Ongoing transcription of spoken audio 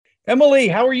Emily,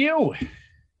 how are you?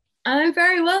 I'm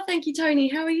very well, thank you, Tony.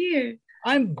 How are you?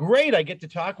 I'm great. I get to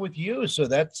talk with you, so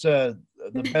that's the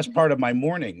best part of my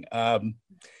morning.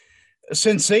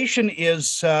 Sensation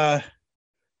is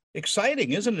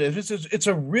exciting, isn't it? It's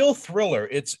a real thriller.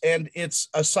 It's a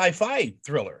sci-fi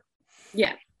thriller.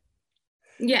 Yeah,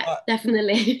 yeah, Uh,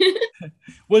 definitely.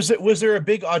 was there a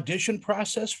big audition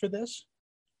process for this?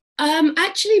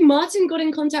 Actually, Martin got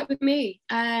in contact with me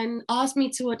and asked me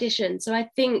to audition. So I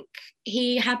think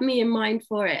he had me in mind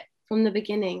for it from the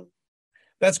beginning.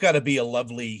 That's got to be a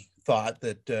lovely thought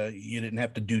that you didn't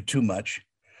have to do too much.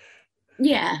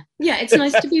 Yeah, yeah, it's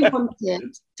nice to be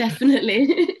wanted,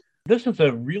 definitely. This is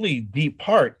a really deep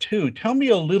part too. Tell me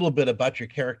a little bit about your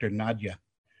character, Nadia.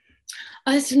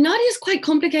 So Nadia's quite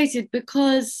complicated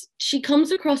because she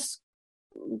comes across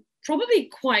probably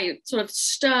quite sort of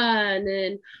stern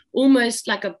and almost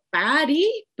like a baddie,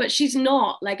 but she's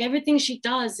not. Like everything she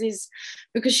does is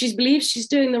because she believes she's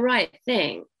doing the right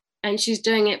thing. And she's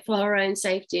doing it for her own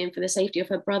safety and for the safety of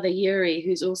her brother Yuri,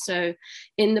 who's also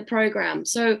in the program.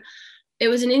 So it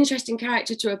was an interesting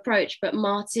character to approach, but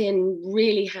Martin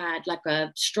really had like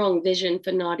a strong vision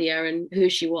for Nadia and who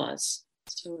she was.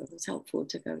 So it was helpful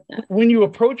to go with that. When you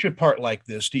approach a part like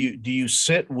this, do you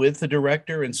sit with the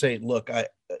director and say, "Look, I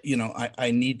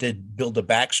need to build a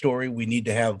backstory. We need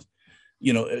to have,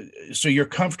 so you're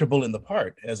comfortable in the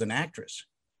part as an actress."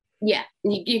 Yeah,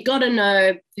 you got to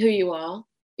know who you are.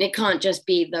 It can't just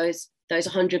be those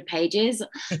 100 pages.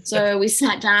 So we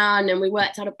sat down and we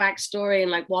worked out a backstory and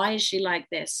like, why is she like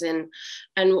this, and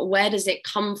where does it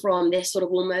come from, this sort of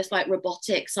almost like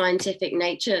robotic scientific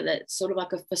nature that's sort of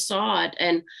like a facade.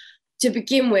 And to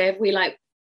begin with, we like,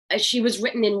 she was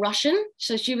written in Russian,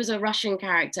 so she was a Russian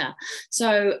character.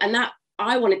 So, and that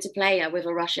I wanted to play her with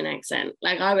a Russian accent.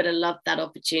 Like I would have loved that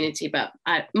opportunity, but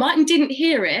Martin didn't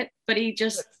hear it, but he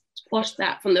just squashed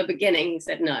that from the beginning. He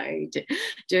said, no, do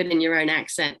it in your own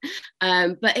accent.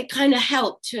 But it kind of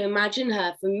helped to imagine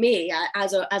her for me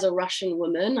as a Russian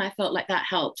woman. I felt like that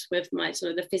helped with my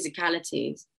sort of the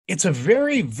physicalities. It's a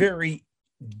very, very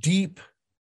deep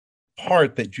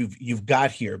part that you've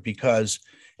got here because,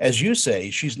 as you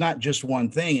say, she's not just one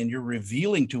thing, and you're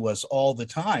revealing to us all the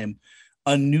time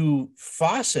a new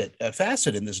facet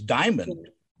in this diamond.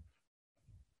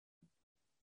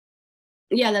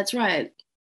 Yeah, that's right.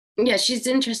 Yeah, she's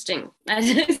interesting.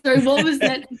 Sorry, what was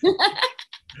that?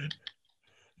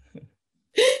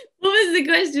 What was the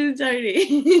question,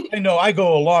 Tony? I know I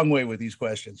go a long way with these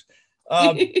questions.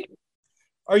 Are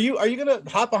you going to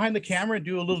hop behind the camera and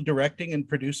do a little directing and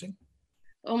producing?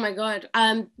 Oh my God.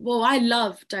 Well, I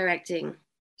love directing.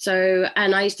 So,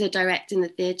 and I used to direct in the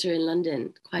theatre in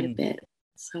London quite a bit.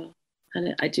 So,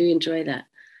 and I do enjoy that.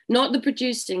 Not the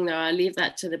producing though. I leave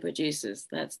that to the producers.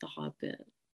 That's the hard bit.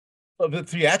 Well, the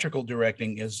theatrical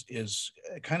directing is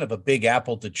kind of a big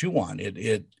apple to chew on.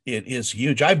 It is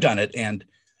huge. I've done it, and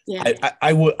Yeah.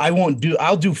 I won't do.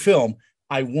 I'll do film.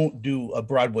 I won't do a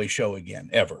Broadway show again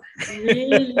ever.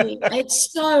 Really?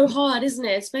 It's so hard, isn't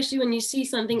it? Especially when you see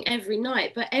something every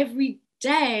night, but every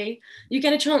day you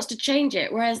get a chance to change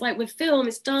it. Whereas, like with film,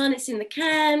 it's done, it's in the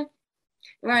can.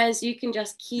 Whereas you can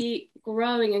just keep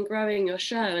growing and growing your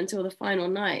show until the final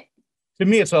night. To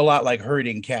me, it's a lot like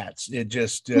herding cats. Doesn't It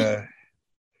just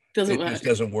work.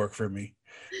 doesn't work for me.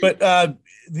 But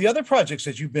the other projects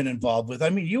that you've been involved with, I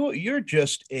mean, you're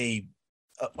just a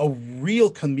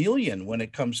real chameleon when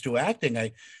it comes to acting.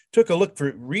 I took a look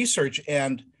for research,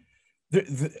 and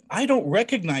I don't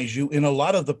recognize you in a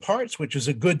lot of the parts, which is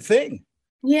a good thing.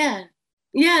 Yeah.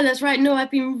 Yeah, that's right. No, I've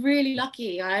been really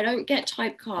lucky. I don't get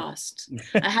typecast.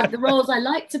 I have the roles I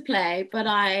like to play, but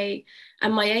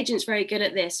and my agent's very good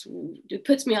at this. It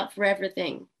puts me up for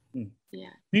everything.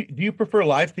 Yeah. Do you prefer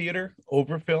live theater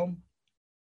over film?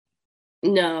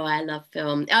 No, I love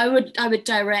film. I would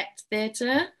direct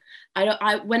theater. I don't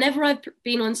I whenever I've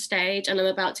been on stage and I'm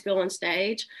about to go on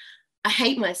stage, I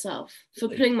hate myself for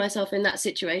Really? putting myself in that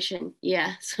situation.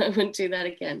 Yeah, so I wouldn't do that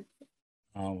again.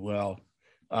 Oh well,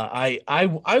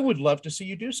 I would love to see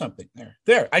you do something there.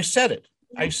 There, I said it.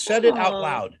 I said it out Oh,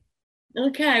 loud.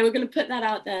 okay, we're gonna put that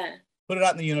out there. Put it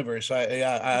out in the universe.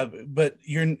 But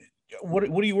you're what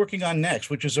are you working on next?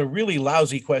 Which is a really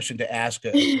lousy question to ask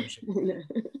a person.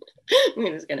 I'm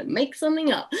just gonna make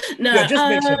something up. Yeah, No, just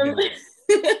make something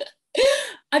up.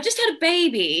 I've just had a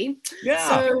baby, Yeah,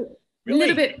 so a little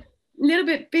really. bit, little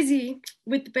bit busy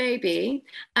with the baby,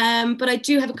 but I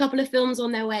do have a couple of films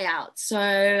on their way out. So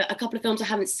a couple of films I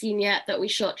haven't seen yet that we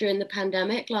shot during the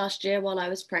pandemic last year while I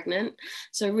was pregnant.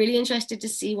 So really interested to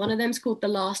see. One of them's called The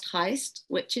Last Heist,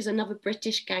 which is another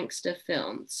British gangster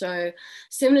film. So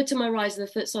similar to my Rise of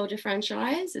the Foot Soldier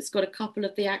franchise, it's got a couple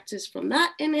of the actors from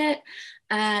that in it.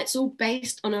 It's all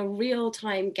based on a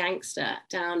real-time gangster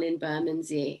down in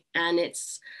Bermondsey, and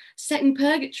it's set in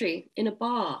purgatory in a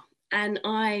bar. And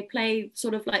I play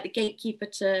sort of like the gatekeeper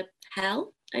to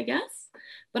hell, I guess.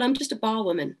 But I'm just a bar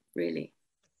woman, really.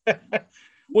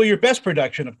 Well, your best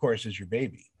production, of course, is your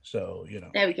baby. So, you know.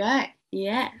 There we go.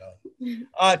 Yeah.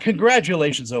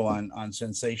 Congratulations, though, on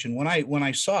Sensation. When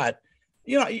I saw it,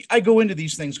 you know, I go into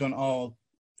these things going, oh,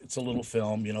 it's a little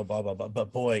film, you know, blah, blah, blah.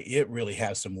 But boy, it really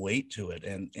has some weight to it.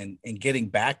 And getting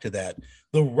back to that,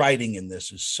 the writing in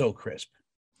this is so crisp.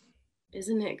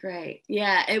 Isn't it great?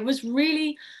 Yeah, it was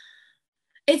really...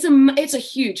 It's a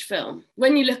huge film.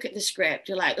 When you look at the script,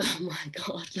 you're like, oh my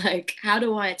God, like, how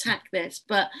do I attack this?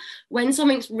 But when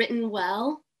something's written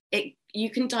well, you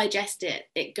can digest it.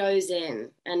 It goes in,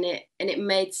 and it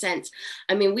made sense.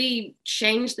 I mean, we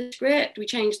changed the script, we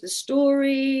changed the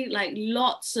story, like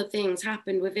lots of things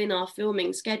happened within our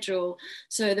filming schedule.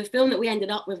 So the film that we ended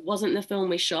up with wasn't the film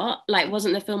we shot, like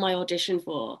wasn't the film I auditioned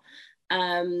for.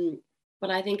 But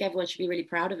I think everyone should be really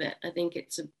proud of it. I think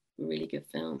it's a really good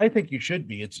film. I think you should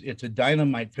be. It's a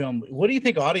dynamite film. What do you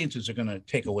think audiences are going to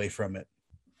take away from it?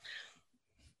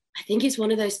 I think it's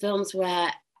one of those films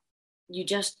where you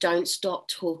just don't stop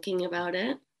talking about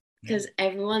it, because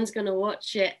everyone's going to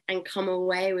watch it and come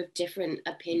away with different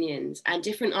opinions and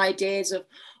different ideas of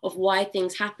why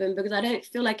things happen, because I don't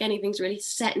feel like anything's really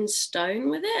set in stone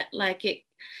with it. Like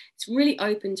it's really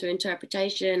open to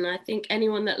interpretation. I think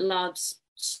anyone that loves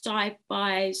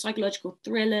sci-fi, psychological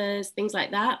thrillers, things like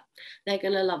that, they're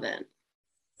gonna love it.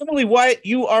 Emily Wyatt,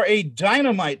 you are a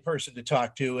dynamite person to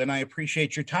talk to, and I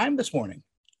appreciate your time this morning.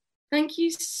 Thank you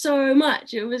so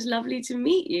much. It was lovely to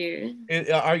meet you.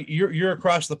 You're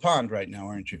across the pond right now,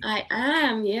 aren't you? I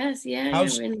am. Yes. Yeah.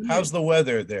 How's the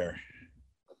weather there?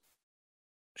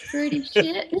 Pretty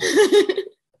shit.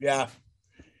 Yeah,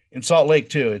 in Salt Lake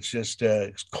too. It's just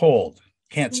it's cold.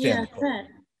 Can't stand the cold.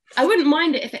 I wouldn't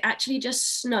mind it if it actually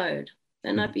just snowed.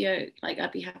 Then I'd be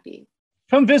happy.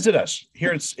 Come visit us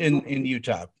here in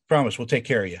Utah. Promise we'll take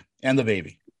care of you and the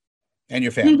baby and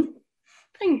your family.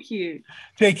 Thank you.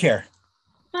 Take care.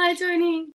 Bye, Tony.